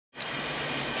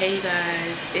Hey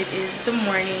guys, it is the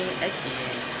morning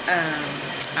again.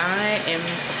 I am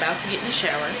about to get in the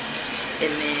shower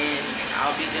and then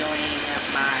I'll be doing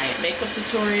my makeup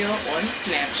tutorial on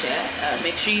Snapchat.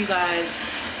 Make sure you guys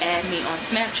add me on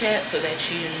Snapchat so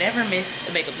that you never miss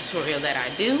a makeup tutorial that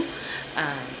I do.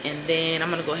 And then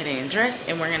I'm gonna go ahead and dress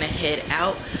and we're gonna head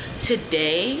out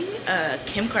today.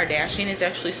 Kim Kardashian is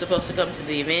actually supposed to come to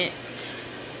the event.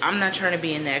 I'm not trying to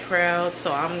be in that crowd,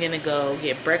 so I'm gonna go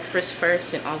get breakfast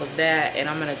first and all of that, and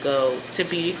I'm gonna go to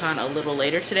Beautycon a little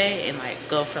later today and like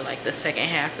go for like the second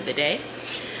half of the day.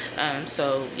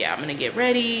 So yeah, I'm gonna get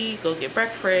ready, go get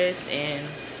breakfast and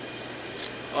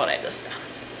all that good stuff.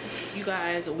 If you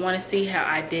guys want to see how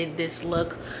I did this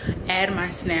look, add my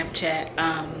Snapchat.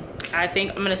 I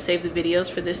think I'm gonna save the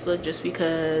videos for this look just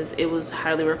because it was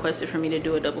highly requested for me to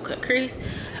do a double cut crease.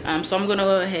 So I'm gonna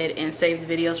go ahead and save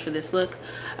the videos for this look.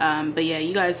 But yeah,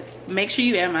 you guys make sure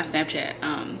you add my Snapchat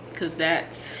because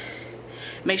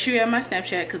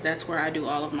that's where I do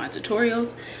all of my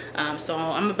tutorials. So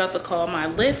I'm about to call my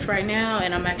Lyft right now,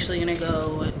 and I'm actually gonna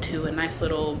go to a nice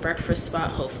little breakfast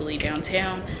spot, hopefully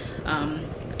downtown.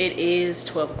 It is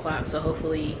 12 o'clock, so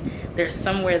hopefully there's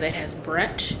somewhere that has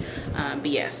brunch. But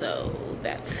yeah, so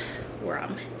that's where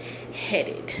I'm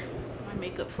headed. My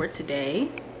makeup for today.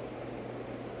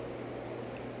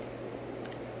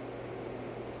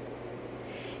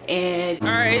 And all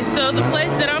right, so the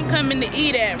place that I'm coming to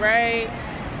eat at, right,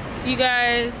 you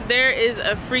guys, there is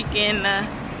a freaking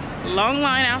long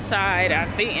line outside, I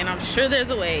think, and I'm sure there's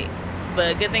a wait,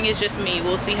 but good thing it's just me.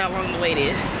 We'll see how long the wait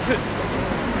is.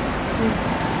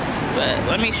 But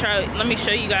let me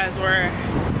show you guys where.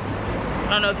 I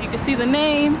don't know if you can see the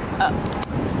name.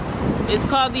 It's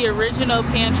called the Original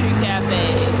Pantry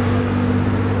Cafe,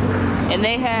 and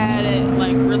they had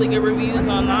like really good reviews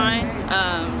online.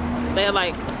 They had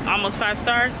like almost 5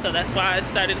 stars, so that's why I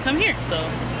decided to come here. So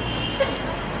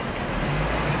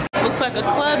looks like a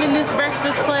club in this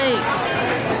breakfast place.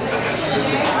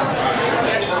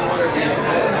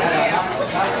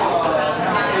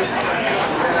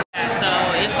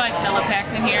 It's like hella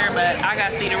packed in here, but I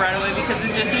got seated right away because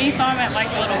it's just me, so I'm at like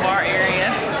a little bar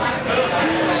area.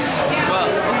 Whoa.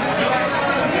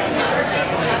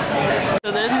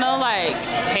 So there's no like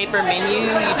paper menu,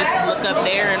 you just look up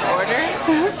there and order.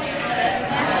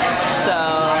 So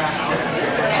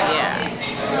yeah.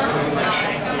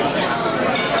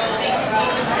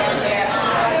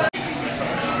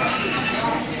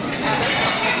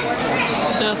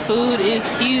 The food is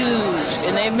huge,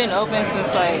 and they've been open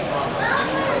since like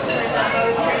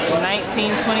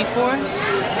 1924.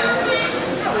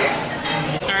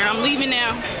 Alright, I'm leaving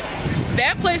now.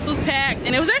 That place was packed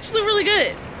and it was actually really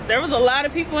good. There was a lot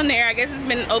of people in there. I guess it's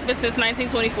been open since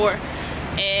 1924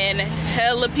 and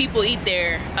hella people eat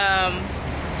there.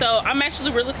 So I'm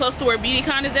actually really close to where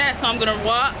Beautycon is at, so I'm gonna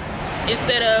walk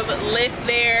instead of Lyft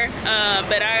there.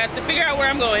 But I have to figure out where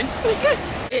I'm going.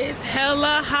 It's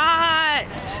hella hot.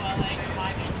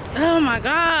 Oh my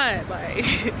god.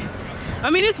 Like I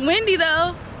mean, it's windy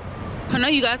though. I know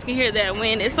you guys can hear that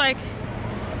wind. It's like,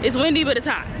 it's windy, but it's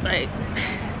hot. Like,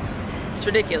 it's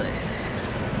ridiculous.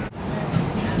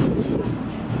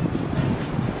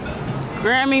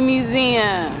 Grammy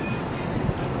Museum.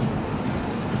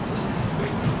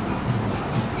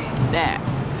 That.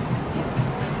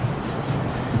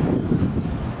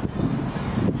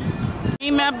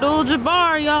 Kareem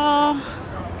Abdul-Jabbar, y'all.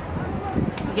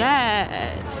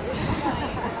 Yes.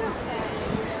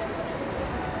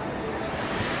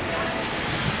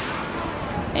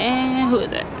 And who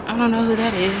is that? I don't know who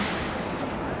that is.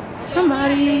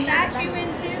 Somebody. Is that you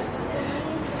into?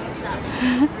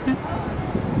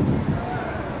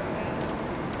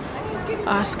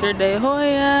 Oscar De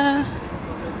Hoya.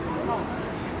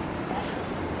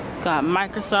 Got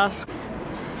Microsoft.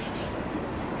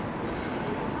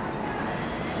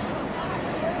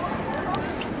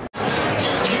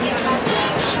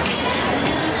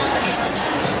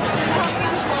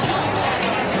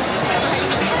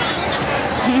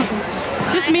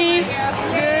 Just me.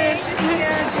 Good.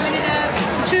 Doing it up.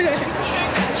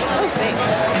 Oh, thanks.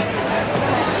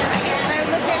 Can I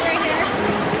look at right here?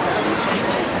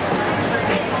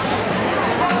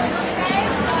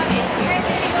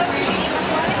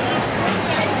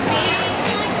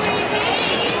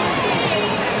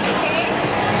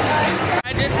 I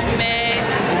just met,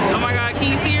 oh my god, can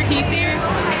you see her? Can you see her?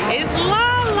 It's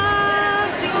Lala.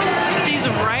 She's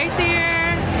right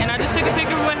there, and I just took a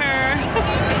picture with her.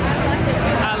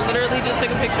 Just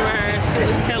took a picture with her. She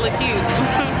looks hella cute.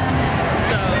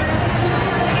 So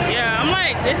yeah, I'm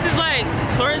like, this is like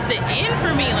towards the end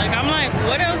for me. Like, I'm like,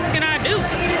 what else can I do?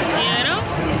 You know?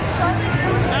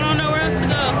 I don't know where else to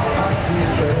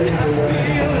go.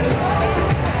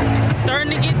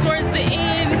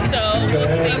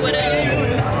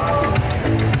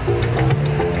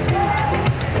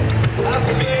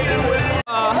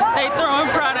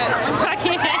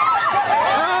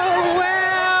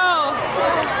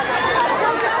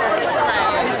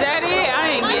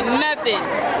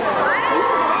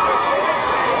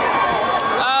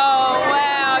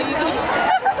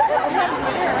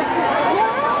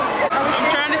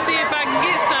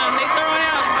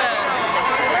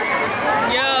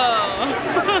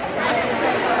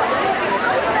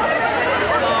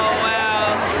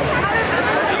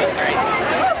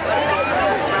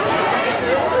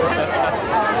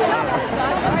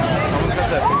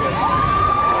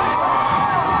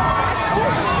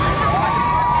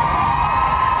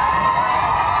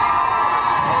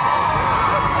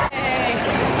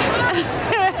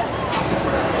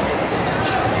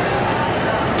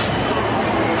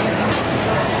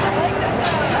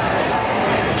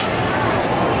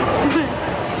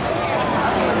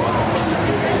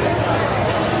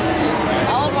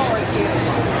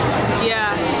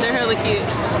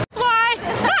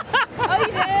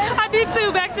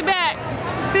 back.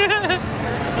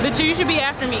 But you should be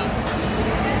after me.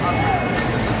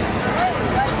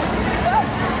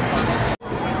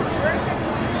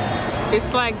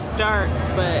 It's like dark,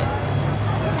 but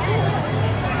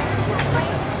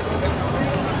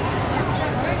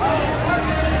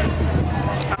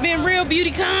I've been real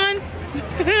Beautycon.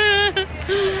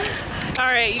 All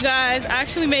right, you guys, I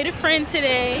actually made a friend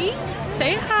today.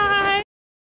 Say hi.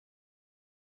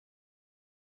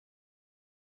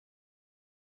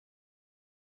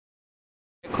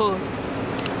 Cool.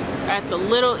 At the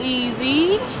Little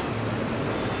Easy.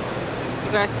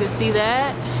 You guys can see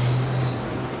that.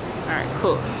 All right,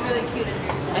 cool. It's really cute in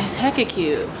there. It's hecka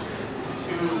cute.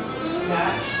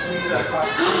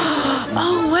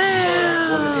 Oh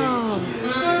wow!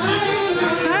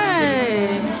 Hi.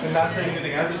 And not saying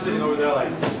anything. I'm just sitting over there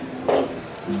like.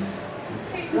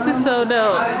 This is so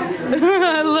dope.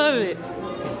 I love it.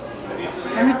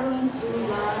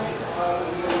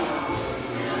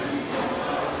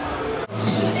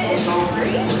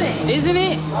 Isn't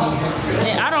it?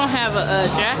 And I don't have a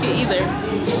jacket either.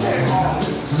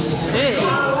 Hey.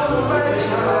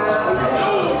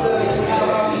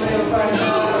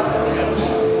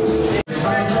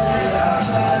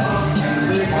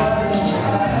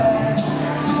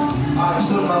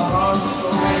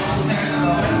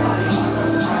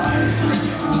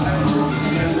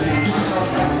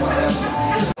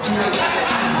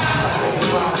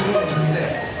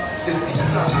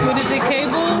 What is it,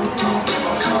 cable?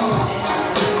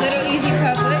 Little Easy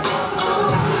Public.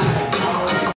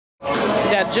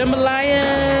 Got jambalaya.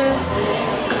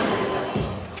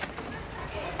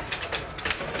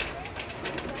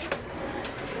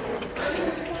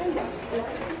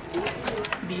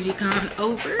 Beautycon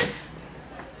over.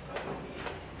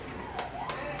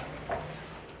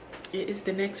 It is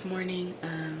the next morning.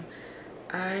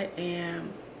 I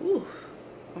am, ooh,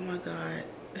 oh my God.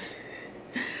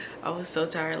 I was so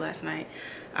tired last night.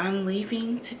 I'm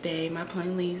leaving today. My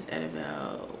plane leaves at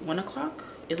about 1 o'clock.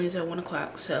 It leaves at 1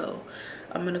 o'clock. So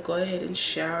I'm gonna go ahead and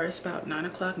shower. It's about 9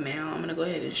 o'clock now. I'm gonna go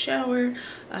ahead and shower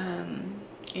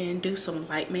and do some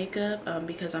light makeup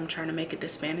because I'm trying to make it to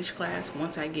Spanish class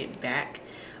once I get back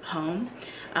home.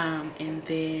 And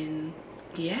then,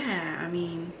 yeah, I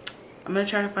mean, I'm gonna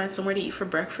try to find somewhere to eat for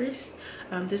breakfast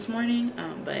this morning.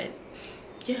 But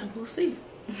yeah, we'll see.